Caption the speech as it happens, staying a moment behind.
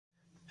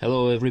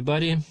Hello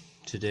everybody,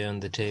 today on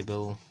the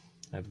table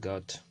I've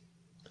got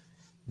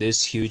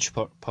this huge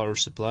power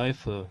supply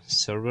for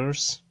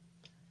servers.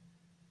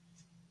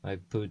 I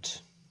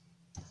put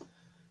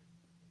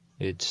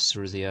it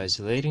through the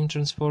isolating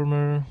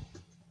transformer,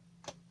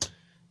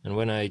 and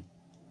when I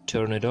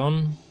turn it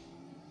on,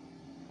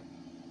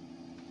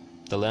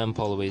 the lamp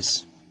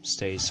always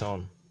stays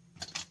on.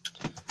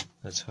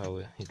 That's how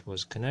it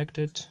was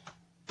connected,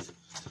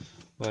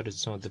 but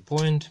it's not the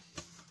point.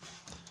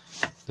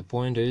 The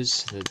point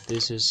is that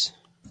this is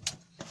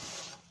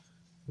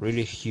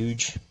really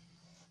huge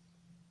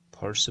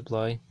power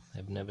supply.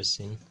 I've never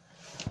seen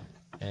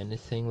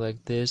anything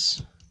like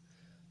this.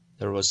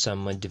 There was some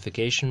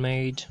modification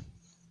made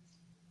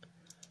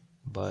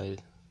by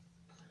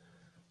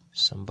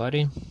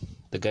somebody.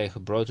 The guy who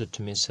brought it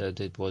to me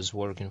said it was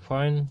working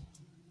fine,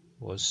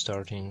 was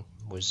starting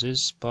with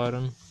this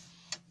button,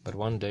 but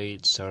one day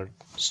it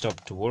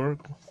stopped to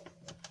work.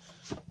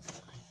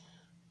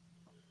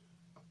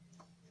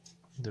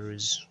 There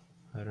is,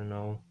 I don't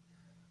know,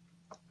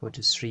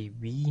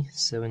 43V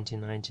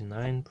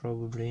 7099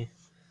 probably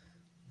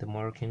the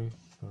marking,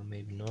 or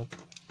maybe not.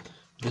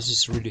 This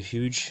is really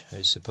huge.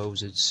 I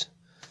suppose it's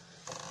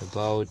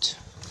about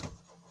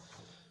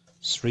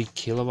 3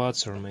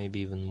 kilowatts or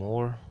maybe even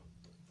more.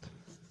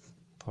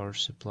 Power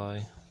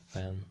supply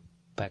fan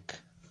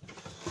pack.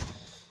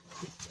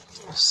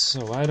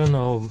 So I don't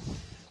know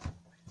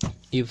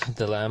if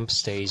the lamp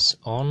stays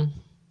on.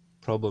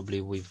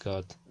 Probably we've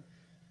got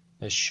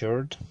a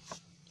short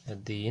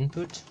at the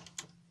input,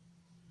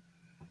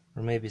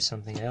 or maybe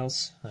something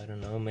else. I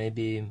don't know,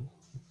 maybe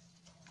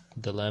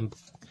the lamp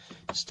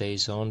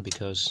stays on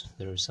because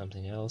there is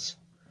something else.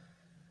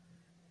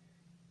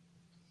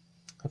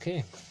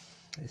 Okay,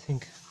 I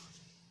think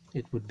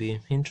it would be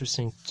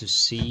interesting to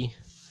see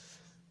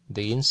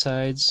the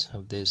insides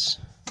of this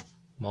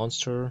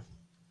monster.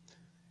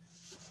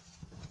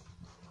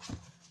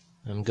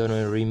 I'm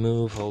gonna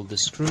remove all the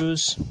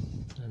screws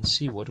and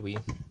see what we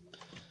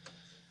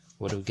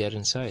get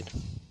inside.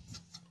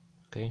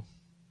 Okay.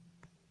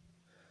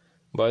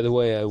 By the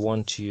way, I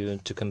want you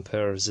to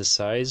compare the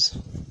size.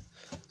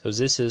 So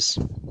this is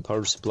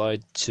power supply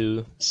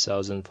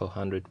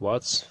 2400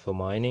 watts for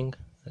mining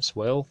as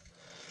well,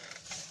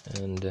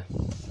 and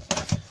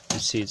you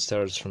see it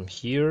starts from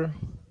here,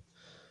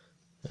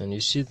 and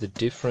you see the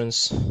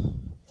difference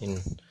in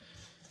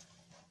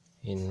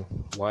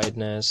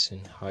wideness,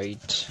 in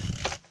height.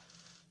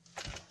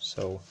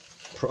 So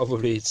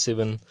probably it's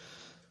even,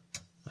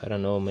 I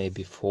don't know,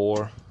 maybe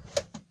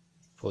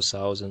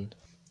 4,000.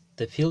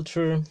 The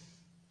filter,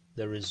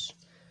 there is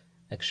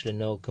actually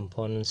no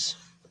components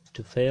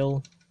to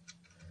fail,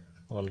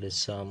 only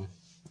some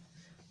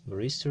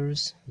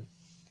varistors.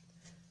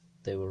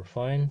 They were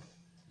fine.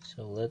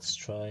 So let's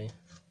try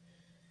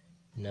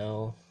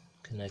now,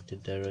 connect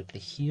it directly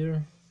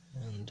here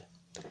and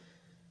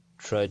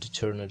try to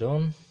turn it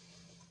on.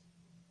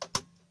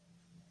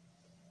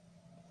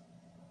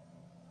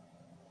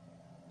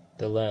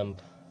 The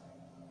lamp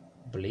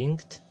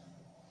blinked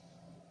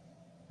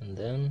and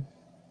then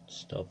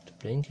stopped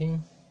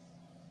blinking.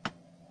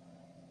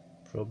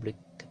 Probably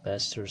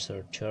capacitors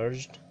are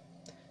charged,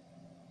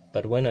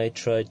 but when I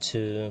tried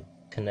to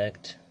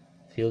connect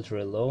filter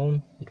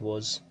alone, it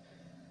was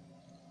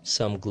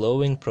some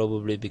glowing,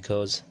 probably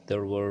because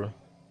there were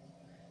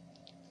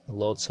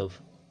lots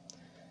of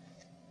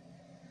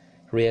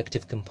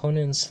reactive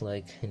components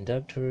like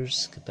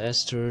inductors,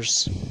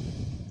 capacitors,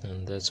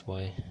 and that's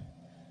why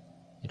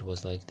it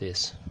was like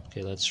this.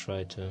 Okay, let's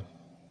try to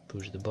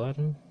push the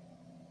button,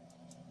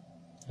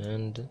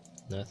 and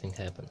nothing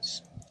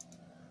happens.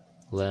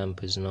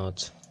 Lamp is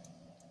not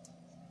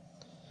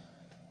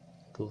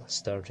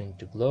starting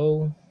to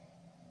glow,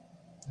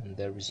 and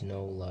there is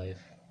no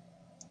life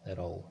at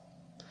all.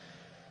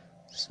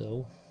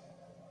 So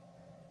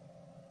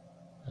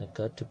I've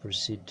got to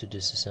proceed to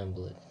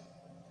disassemble it.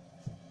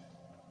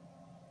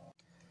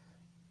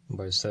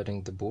 By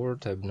setting the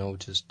board, I've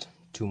noticed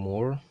two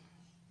more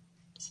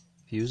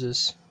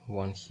fuses,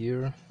 one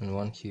here and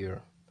one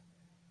here.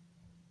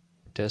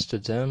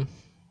 Tested them,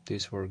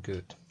 these were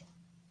good.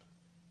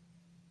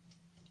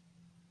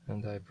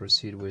 And I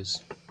proceed with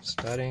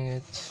studying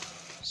it,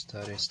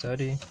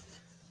 study,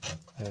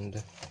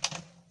 and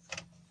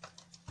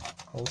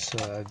also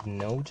I've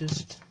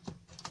noticed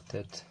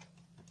that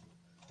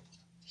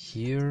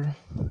here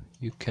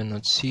you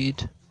cannot see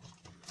it. You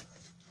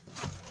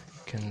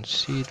can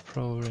see it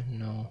probably,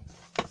 no.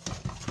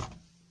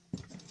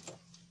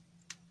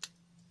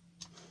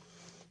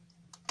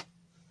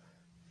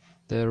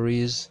 There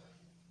is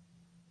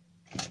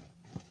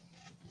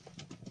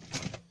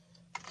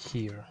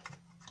here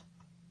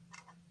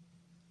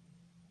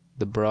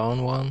the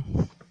brown one,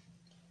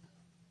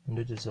 and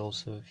it is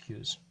also a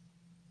fuse.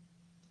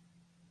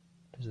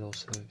 It is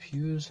also a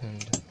fuse,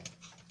 and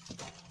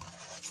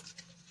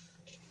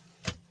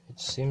it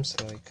seems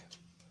like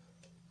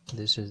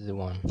this is the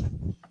one.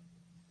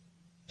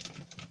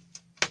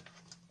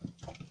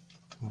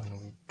 When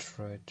we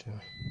try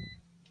to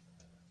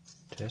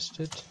test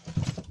it,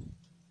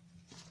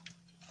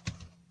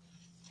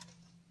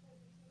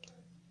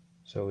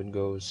 So it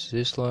goes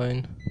this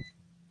line,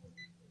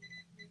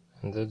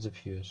 and that's the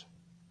fuse.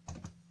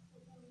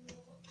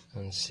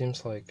 And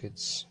seems like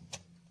it's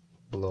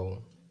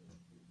blown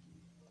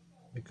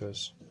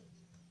because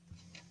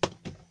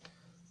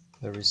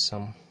there is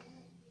some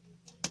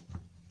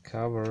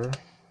cover.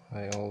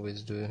 I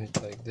always do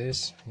it like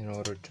this in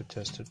order to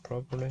test it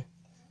properly,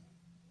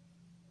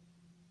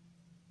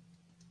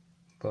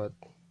 but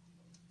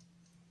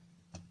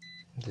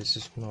this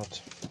is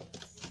not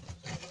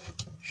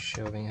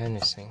showing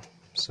anything,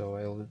 so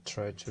I will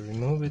try to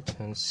remove it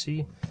and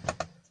see.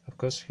 Of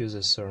course,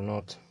 fuses are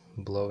not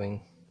blowing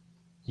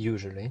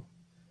usually,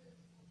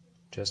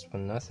 just for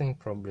nothing.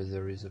 Probably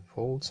there is a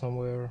fault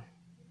somewhere,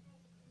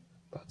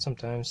 but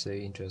sometimes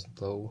they just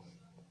blow.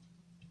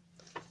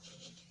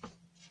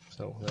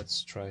 So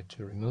let's try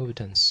to remove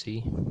it and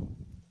see.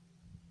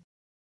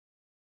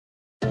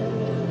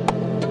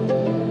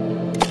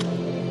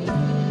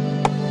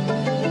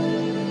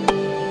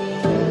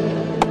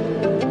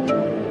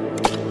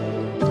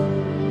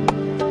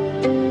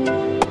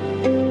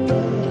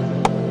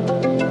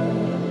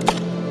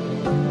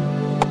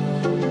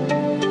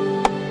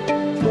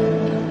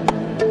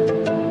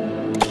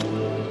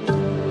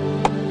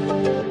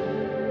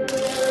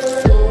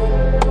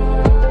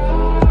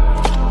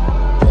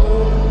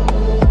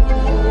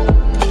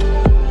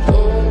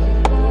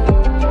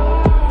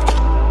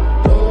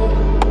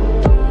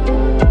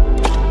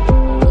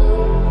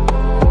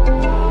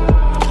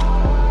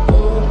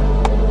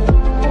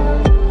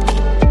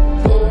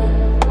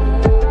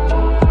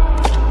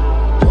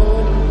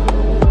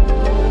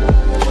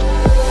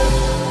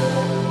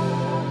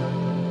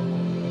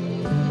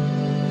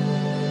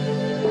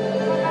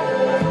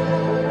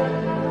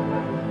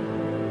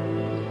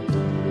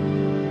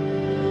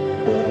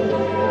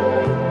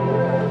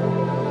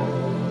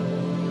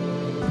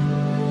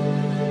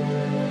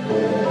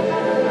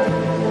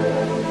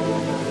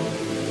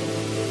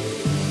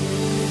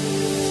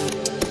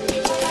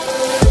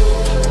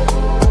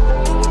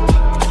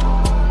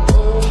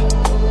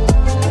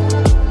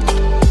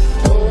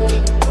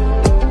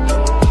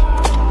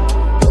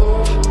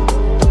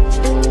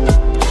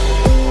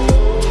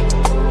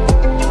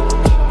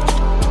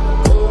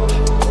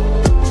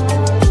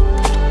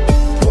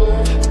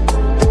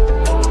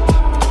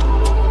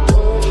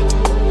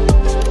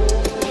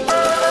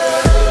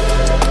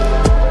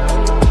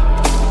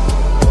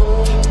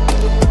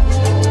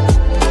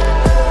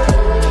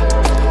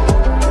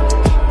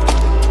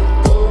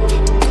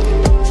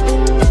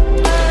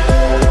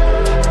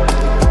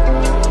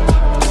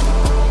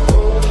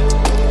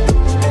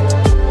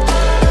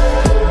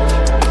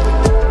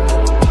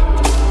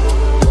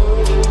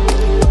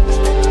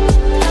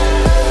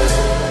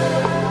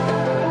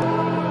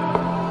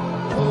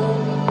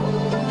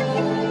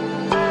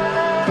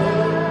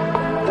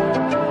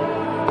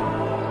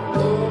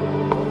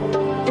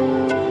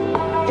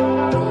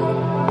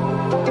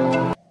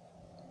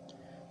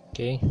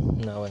 Okay,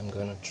 now I'm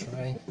gonna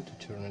try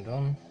to turn it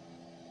on.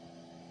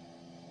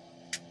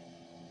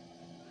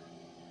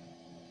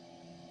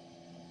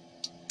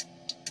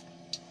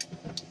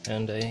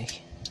 And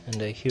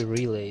I hear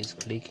relays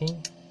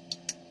clicking,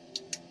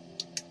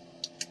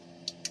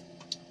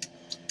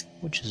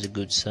 which is a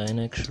good sign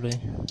actually.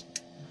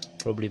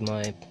 Probably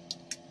my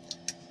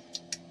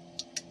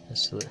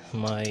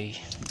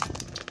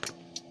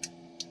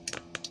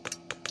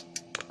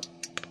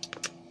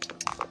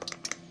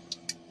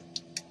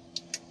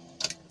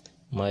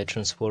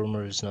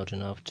transformer is not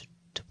enough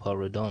to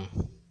power it on.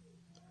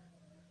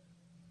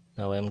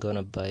 Now I'm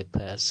gonna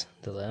bypass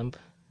the lamp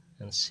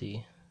and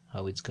see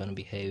how it's gonna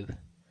behave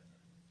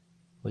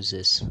with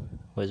this,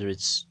 whether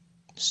it's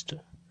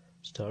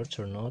starts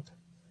or not.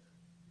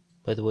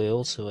 By the way,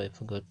 also I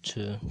forgot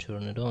to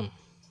turn it on.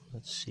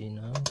 Let's see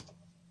now.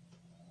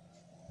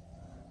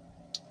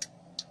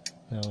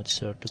 Now it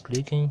started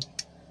clicking.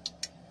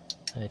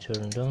 I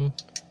turn it on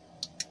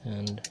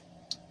and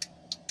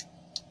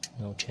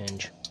no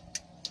change.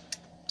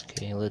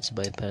 Okay, let's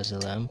bypass the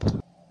lamp.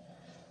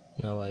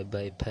 Now I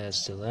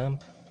bypass the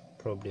lamp.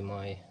 Probably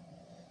my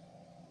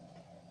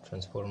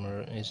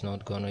transformer is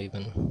not gonna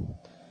even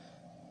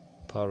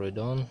power it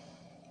on,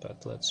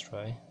 but let's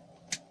try.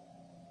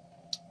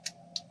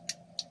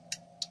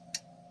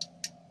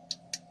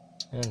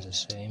 And the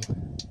same.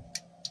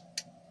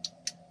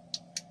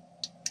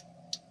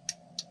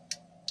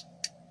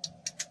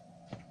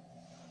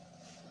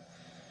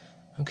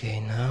 Okay,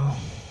 now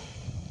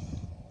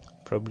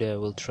probably I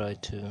will try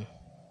to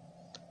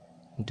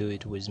do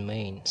it with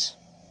mains,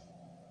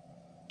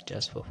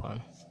 just for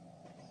fun.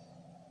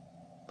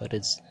 But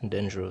it's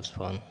dangerous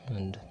fun,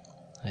 and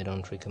I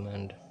don't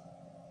recommend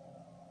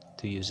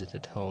to use it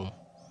at home.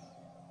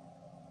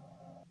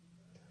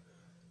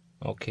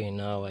 Okay,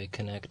 now I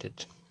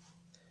connected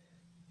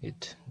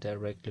it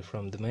directly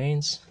from the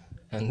mains,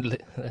 and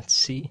let's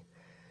see,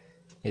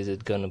 is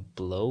it gonna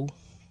blow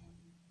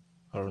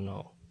or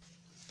no?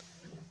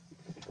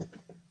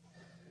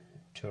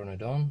 Turn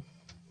it on.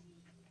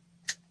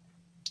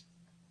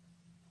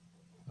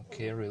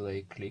 Okay,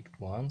 relay clicked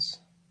once.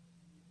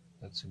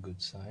 That's a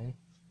good sign.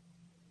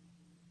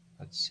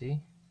 Let's see.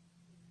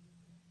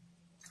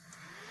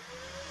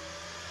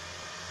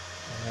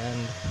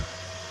 And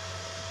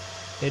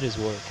it is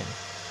working.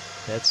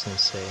 That's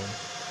insane.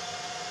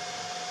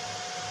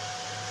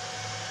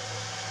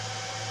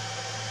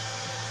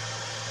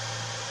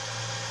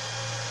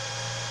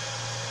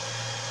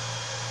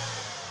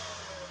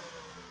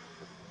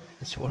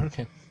 It's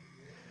working.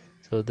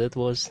 So that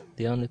was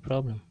the only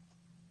problem.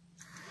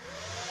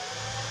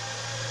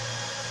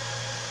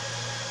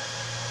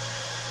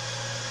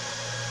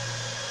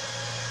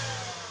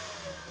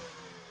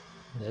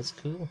 That's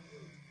cool.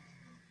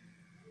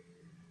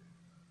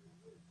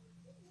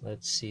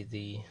 Let's see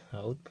the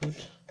output.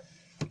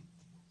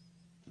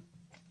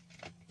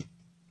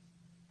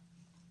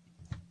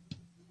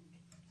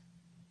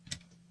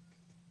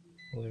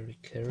 Very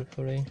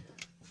carefully.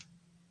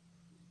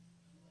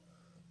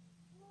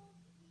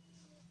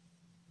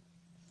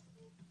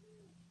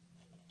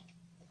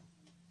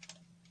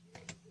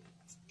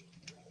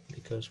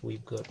 Because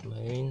we've got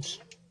mains.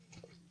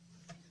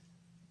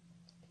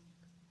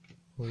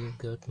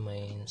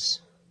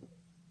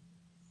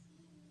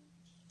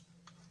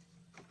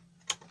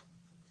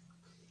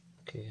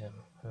 Okay,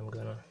 I'm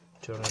gonna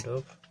turn it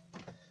off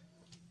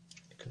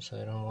because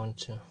I don't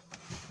want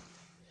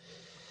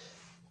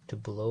to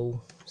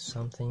blow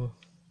something.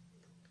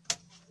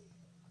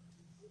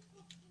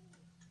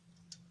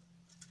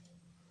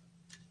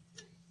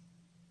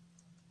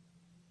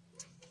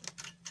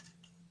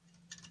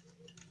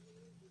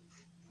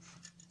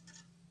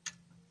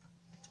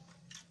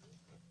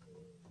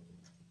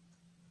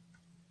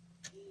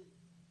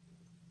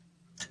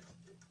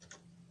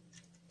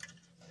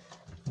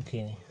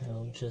 Okay,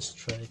 I'll just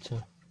try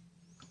to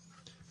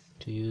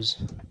use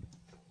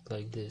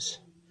like this.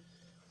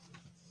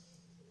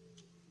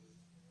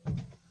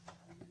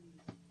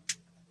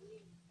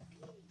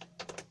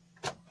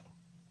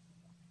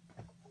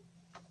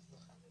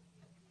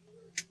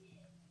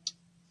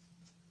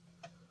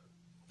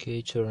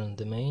 Okay, turn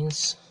the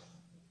mains.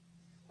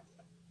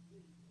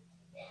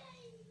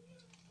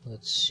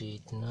 Let's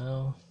see it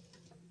now.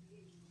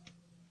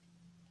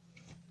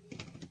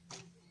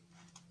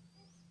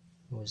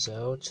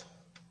 Without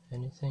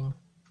anything.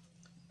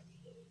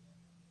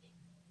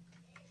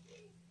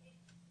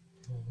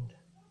 And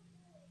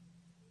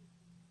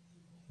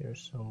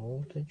here's some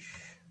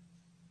voltage.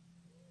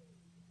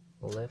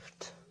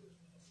 Left.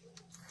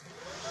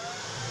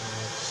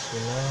 Let's see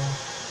now.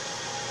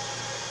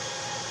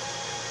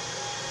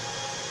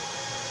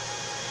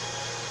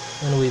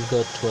 And we've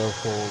got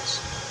 12 volts.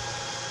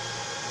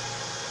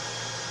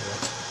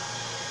 Yeah.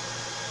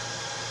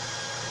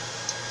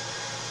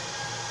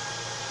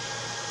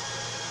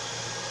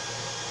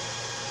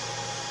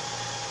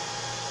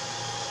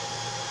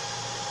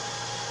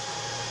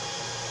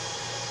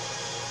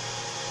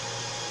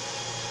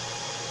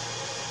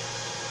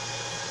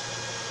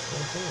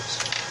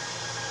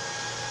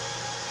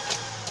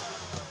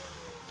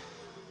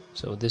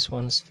 So this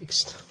one's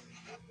fixed.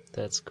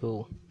 That's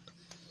cool.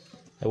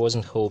 I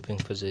wasn't hoping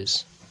for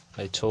this.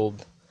 I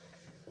told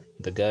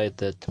the guy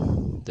that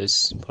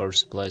these power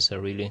supplies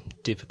are really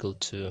difficult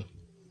to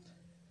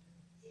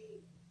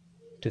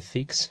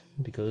fix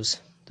because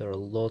there are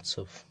lots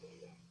of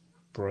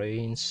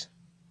brains,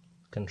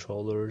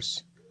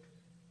 controllers,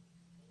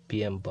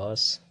 PM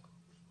bus.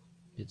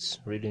 It's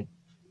really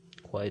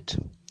quite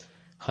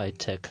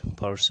high-tech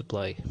power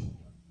supply,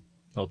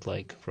 not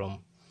like from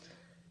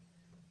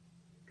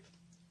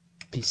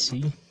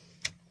PC.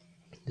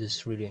 This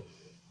is really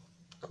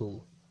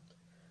cool.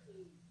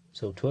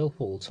 So 12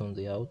 volts on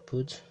the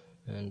output,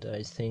 and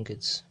I think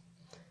it's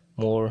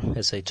more,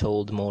 as I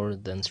told, more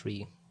than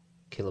 3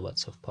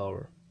 kilowatts of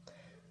power.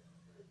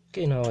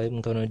 Okay, now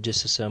I'm gonna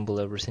disassemble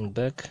everything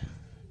back,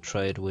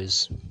 try it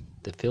with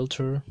the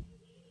filter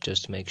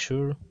just to make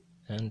sure,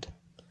 and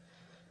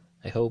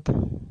I hope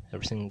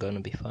everything gonna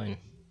be fine.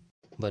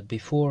 But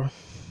before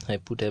I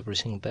put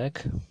everything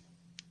back,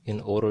 in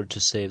order to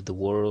save the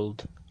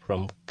world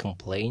from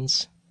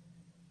complaints,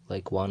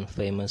 like one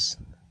famous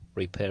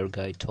repair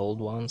guy told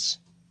once,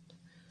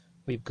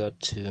 we've got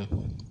to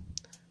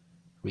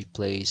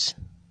replace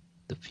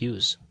the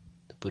fuse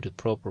to put a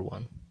proper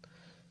one.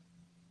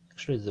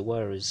 Actually, the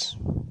wires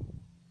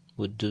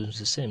would do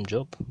the same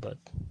job, but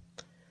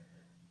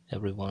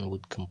everyone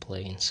would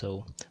complain.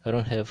 So I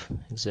don't have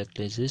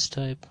exactly this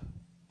type,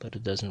 but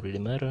it doesn't really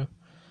matter.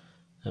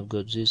 I've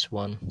got this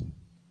 1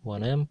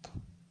 amp,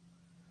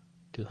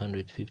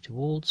 250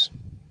 volts,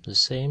 the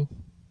same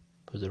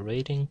for the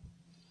rating.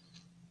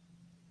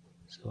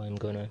 So I'm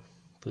gonna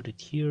put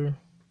it here,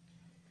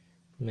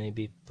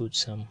 maybe put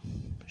some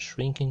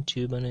shrinking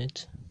tube on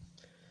it.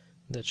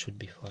 That should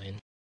be fine.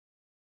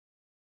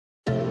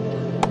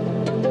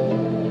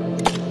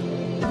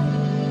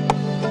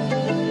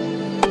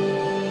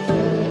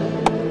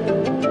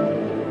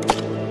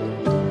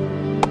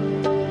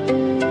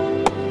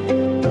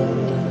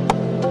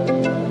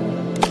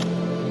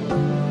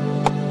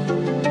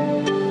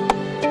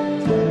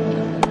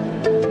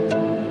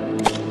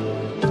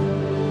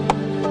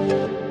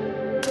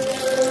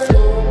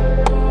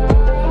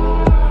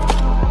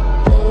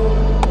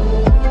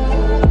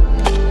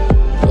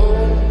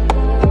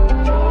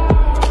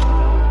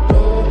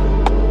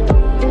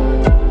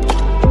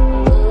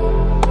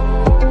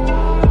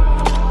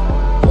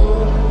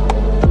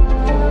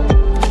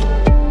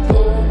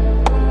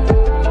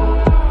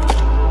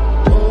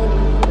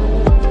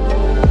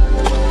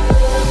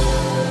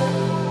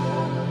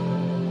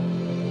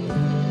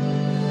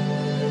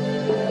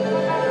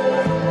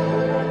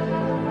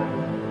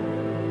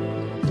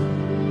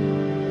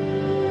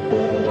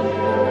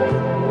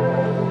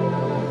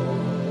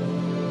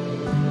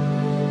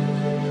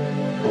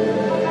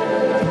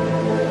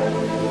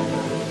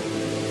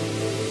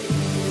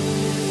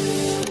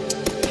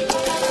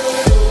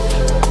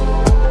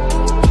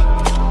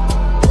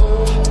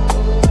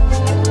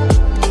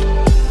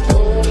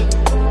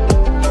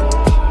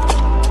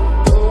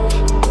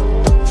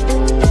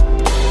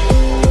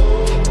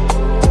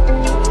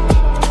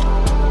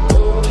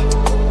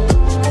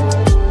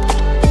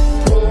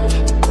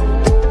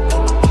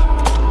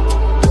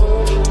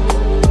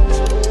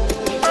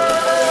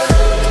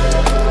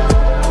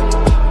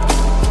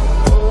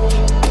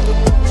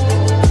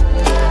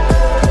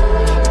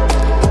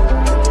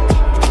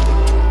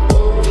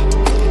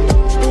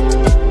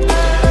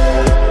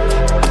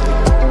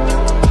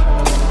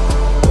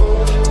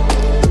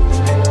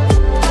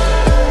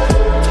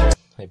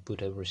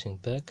 get everything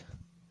back.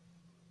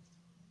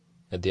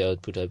 At the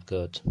output I've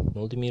got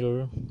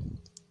multimeter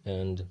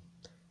and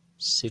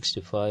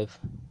 65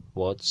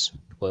 watts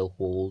 12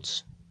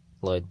 volts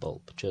light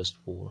bulb, just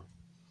for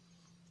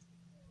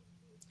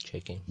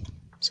checking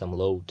some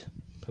load.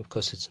 Of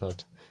course it's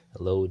not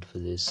a load for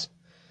this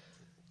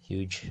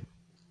huge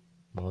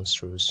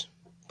monstrous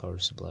power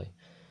supply.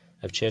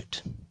 I've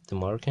checked the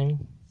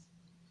marking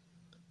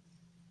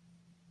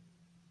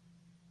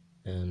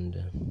and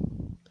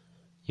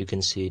you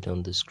can see it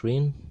on the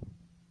screen.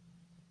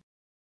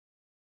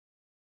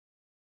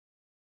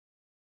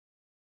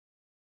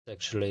 It's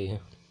actually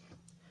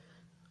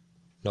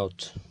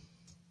not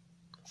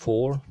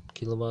 4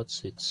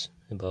 kilowatts, it's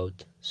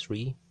about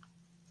 3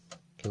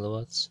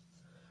 kilowatts,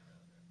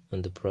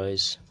 and the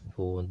price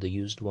for the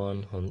used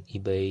one on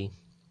eBay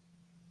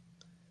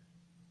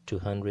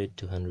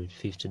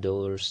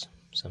 $250,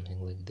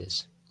 something like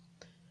this.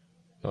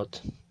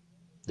 Not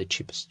the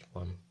cheapest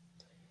one,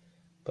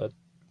 but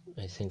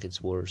I think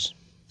it's worth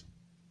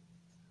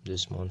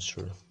this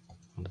monster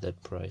of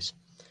that price.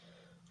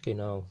 Okay,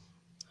 now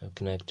I've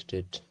connected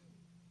it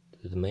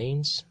to the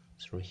mains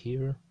through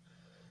here.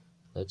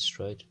 Let's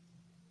try to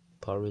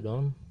power it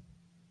on.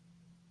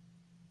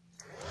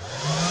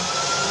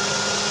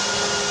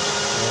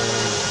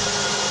 And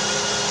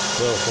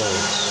 12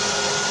 volts.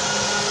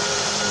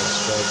 Let's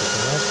try to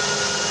connect.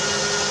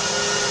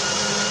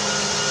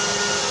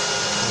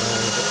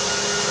 And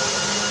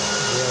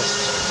just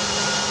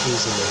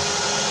easily.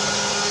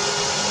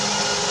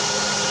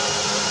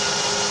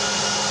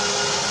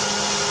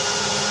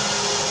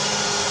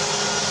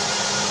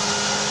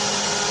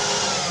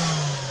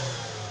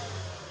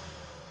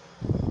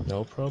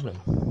 No problem.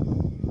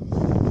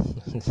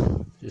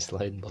 This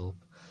light bulb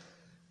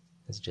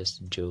is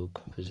just a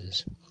joke for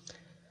this.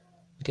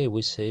 Okay,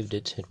 we saved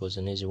it. It was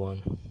an easy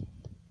one.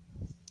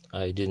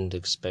 I didn't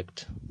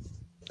expect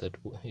that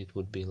it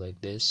would be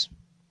like this.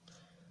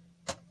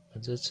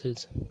 But that's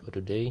it for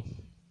today.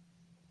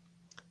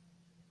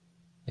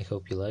 I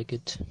hope you like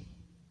it.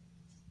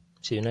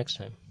 See you next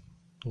time.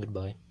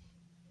 Goodbye.